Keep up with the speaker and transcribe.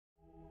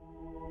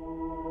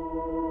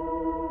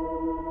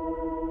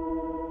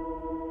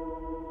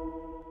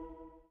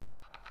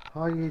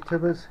Hi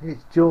YouTubers,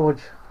 it's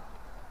George.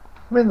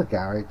 I'm in the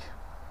garage.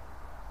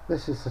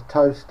 This is the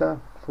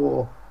toaster,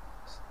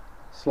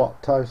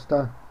 4-slot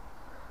toaster.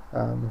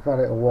 We've had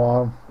it a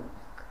while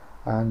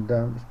and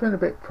it's been a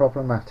bit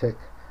problematic,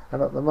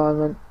 and at the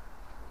moment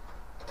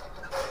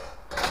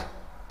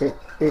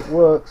it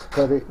works,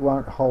 but it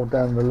won't hold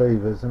down the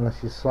levers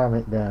unless you slam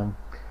it down.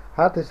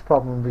 I had this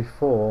problem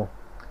before,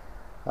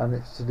 and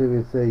it's to do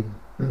with the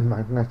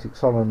magnetic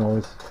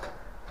solenoids,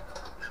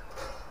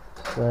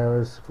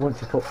 whereas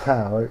once you put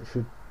power it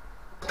should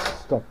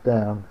stop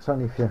down. It's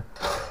only if you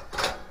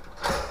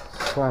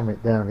slam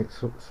it down it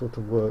sort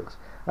of works,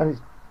 and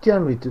it's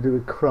generally to do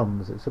with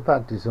crumbs. It's a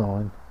bad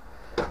design.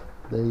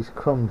 These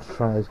crumbs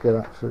trays get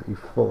absolutely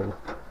full.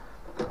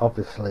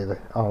 Obviously they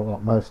are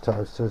like most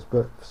toasters,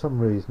 but for some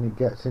reason it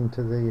gets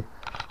into the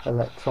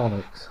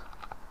electronics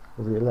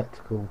or the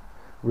electrical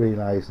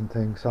relays and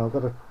things, so I've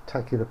got to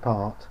take it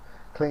apart,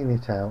 clean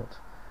it out,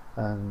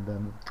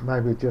 and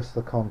maybe adjust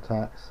the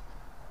contacts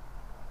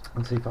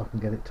and see if I can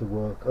get it to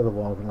work.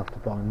 Otherwise I'll have to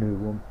buy a new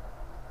one.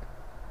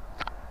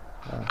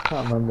 I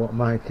can't remember what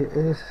make it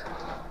is.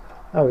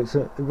 Oh, it's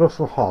a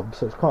Russell Hobbs,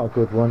 so it's quite a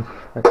good one.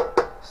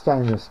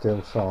 Stainless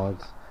steel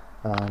sides,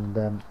 and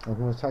I'm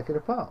going to take it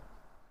apart.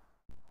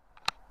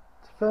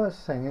 The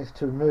first thing is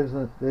to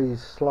remove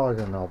these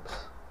slider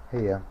knobs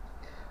here,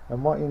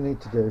 and what you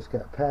need to do is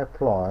get a pair of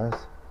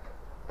pliers,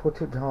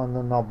 put it behind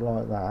the knob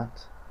like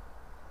that,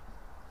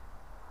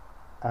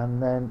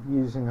 and then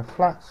using a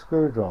flat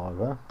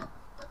screwdriver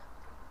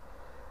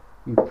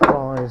you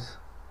prise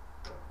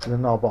the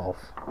knob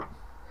off,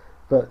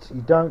 but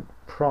you don't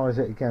prise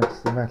it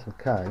against the metal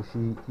case.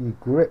 You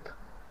grip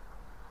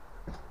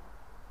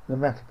the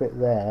metal bit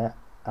there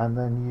and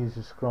then use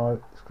a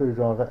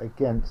screwdriver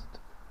against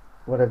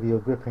whatever you're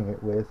gripping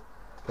it with,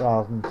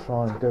 rather than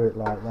try and do it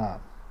like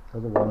that,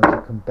 otherwise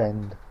you can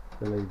bend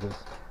the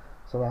levers.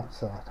 So that's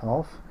that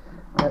off.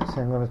 Next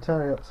thing, I'm going to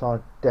turn it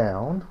upside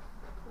down.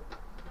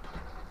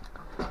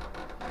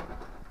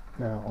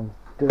 Now I'm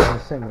doing a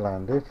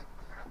single-handed.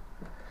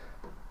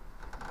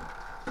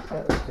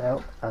 There we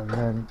go, and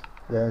then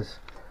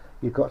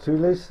you've got to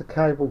release the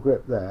cable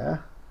grip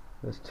there.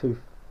 There's two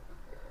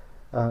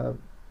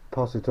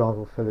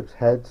positive Phillips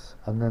heads,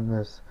 and then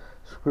there's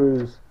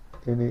screws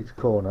in each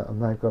corner,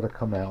 and they've got to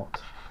come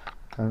out,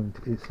 and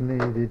it's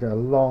needed a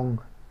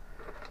long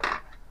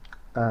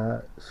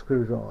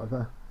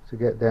screwdriver to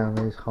get down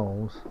these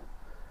holes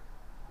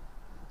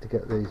to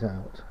get these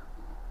out.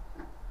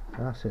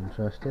 That's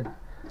interesting.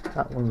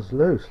 That one's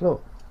loose,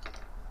 look.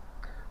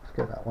 Let's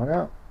get that one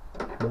out.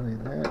 One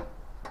in there.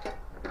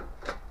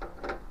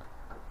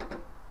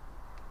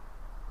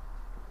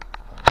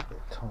 A bit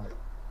tight.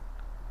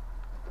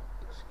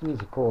 Excuse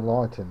the poor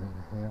lighting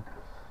in here.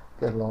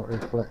 Get a lot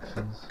of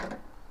reflections.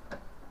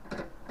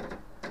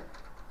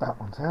 That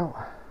one's out.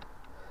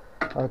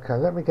 Okay,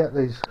 let me get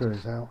these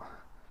screws out.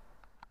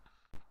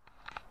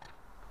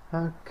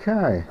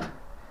 Okay,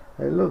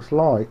 it looks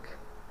like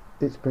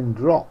it's been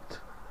dropped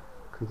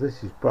because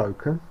this is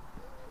broken.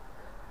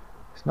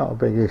 It's not a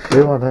big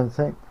issue, I don't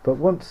think, but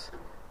once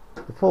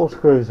the 4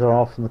 screws are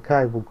off and the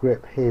cable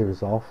grip here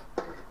is off,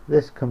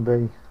 this can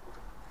be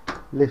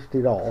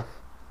lifted off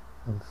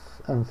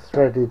and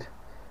threaded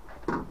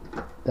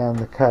down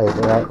the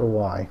cable out the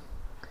way.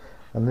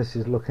 And this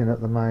is looking at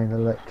the main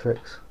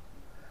electrics.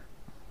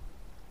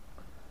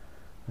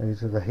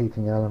 These are the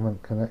heating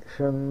element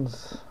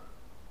connections,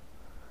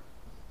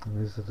 and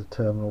these are the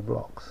terminal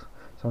blocks.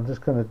 So I'm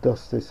just going to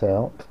dust this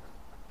out.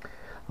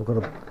 I've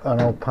got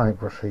an old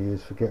paintbrush I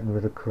use for getting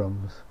rid of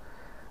crumbs,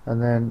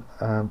 and then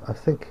I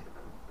think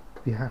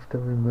you have to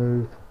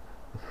remove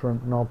the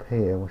front knob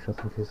here, which I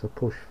think is a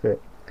push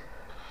fit,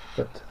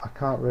 but I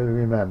can't really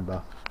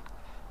remember.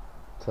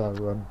 So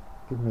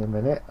give me a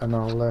minute and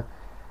I'll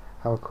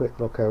have a quick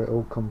look how it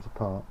all comes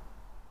apart.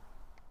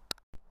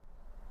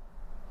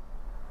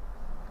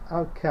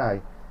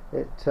 Okay,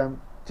 it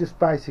just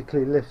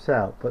basically lifts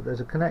out, but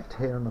there's a connector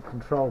here on the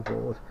control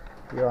board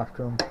you have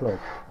to unplug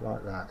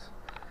like that,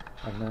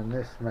 and then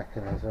this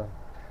mechanism,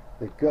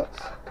 the guts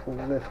will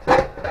lift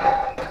it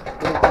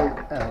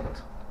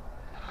out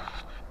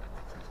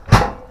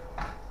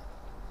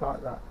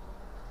like that.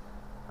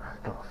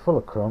 I've got full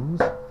of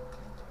crumbs.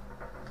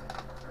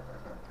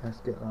 Let's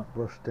get that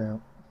brushed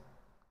out.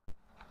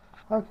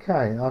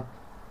 Okay, I'll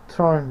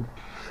try and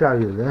show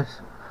you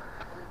this.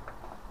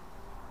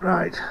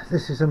 Right,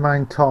 this is the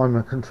main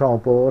timer control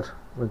board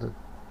with a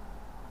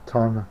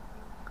timer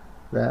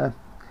there,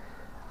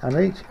 and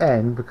each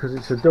end, because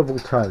it's a double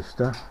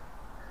toaster,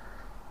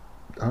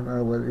 I don't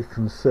know whether you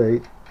can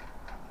see,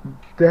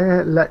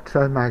 they're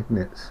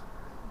electromagnets.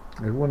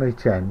 There's one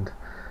each end,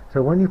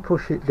 so when you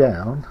push it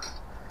down,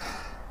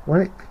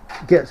 when it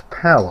gets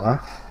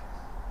power,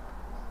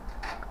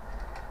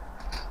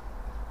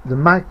 the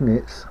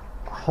magnets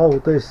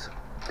hold this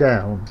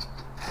down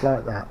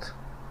like that.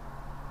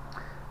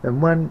 And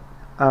when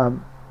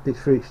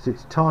it's reached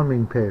its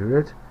timing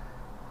period,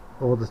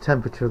 or the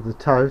temperature of the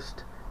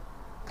toast,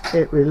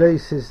 it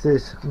releases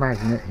this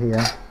magnet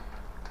here,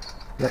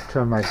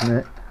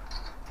 electromagnet,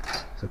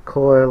 It's a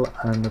coil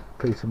and a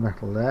piece of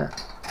metal there,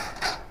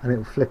 and it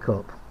will flick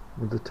up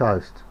with the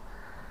toast.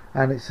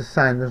 And it's the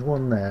same, there's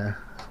one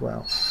there as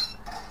well.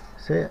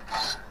 See it?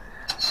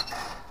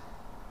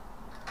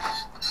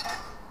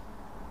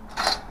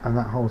 And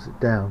that holds it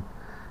down.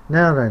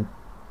 Now then,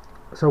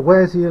 so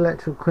where's the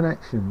electrical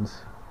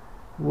connections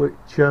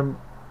which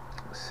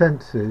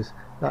senses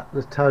that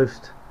the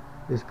toast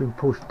has been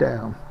pushed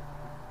down?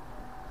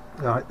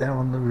 Right there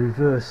on the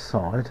reverse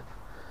side.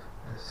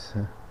 Let's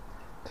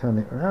turn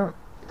it around.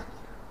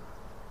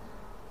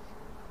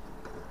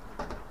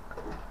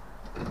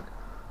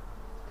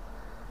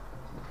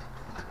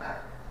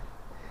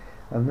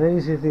 And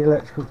these are the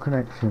electrical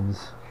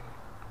connections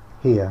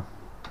here.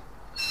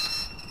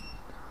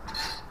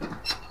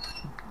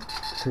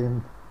 See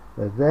them?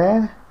 They're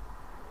there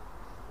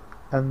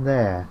and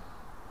there.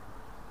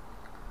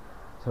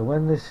 So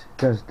when this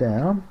goes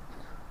down,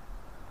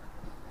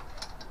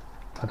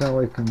 I don't know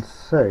if you can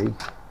see,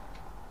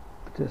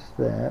 just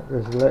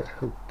there's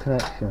electrical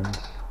connections,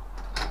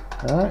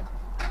 right?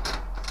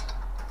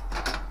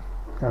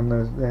 And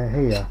they're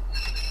here.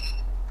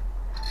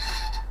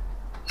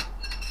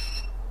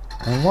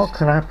 And what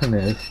can happen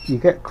is you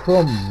get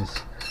crumbs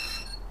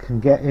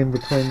can get in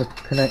between the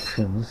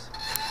connections,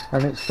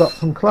 and it stops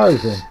them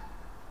closing.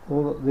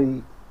 All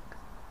the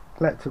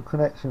electrical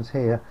connections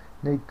here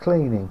need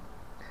cleaning,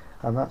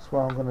 and that's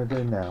what I'm going to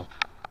do now.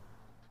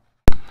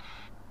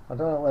 I don't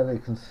know whether you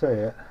can see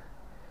it,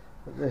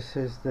 but this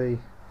is the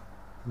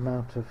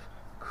amount of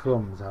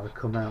crumbs that have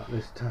come out of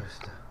this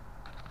toaster.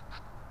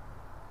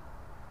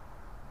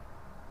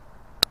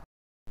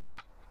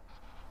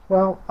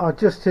 Well, I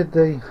adjusted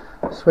the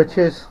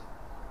switches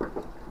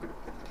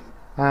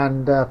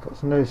and put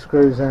some new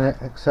screws in it,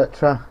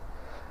 etc.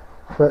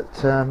 But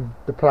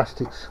the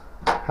plastics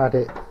had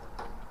it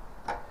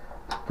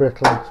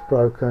brittle, it's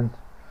broken.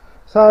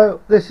 So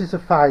this is a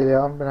failure.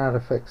 I haven't been able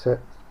to fix it.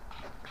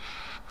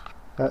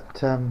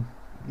 But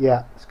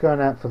yeah, it's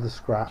going out for the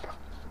scrap.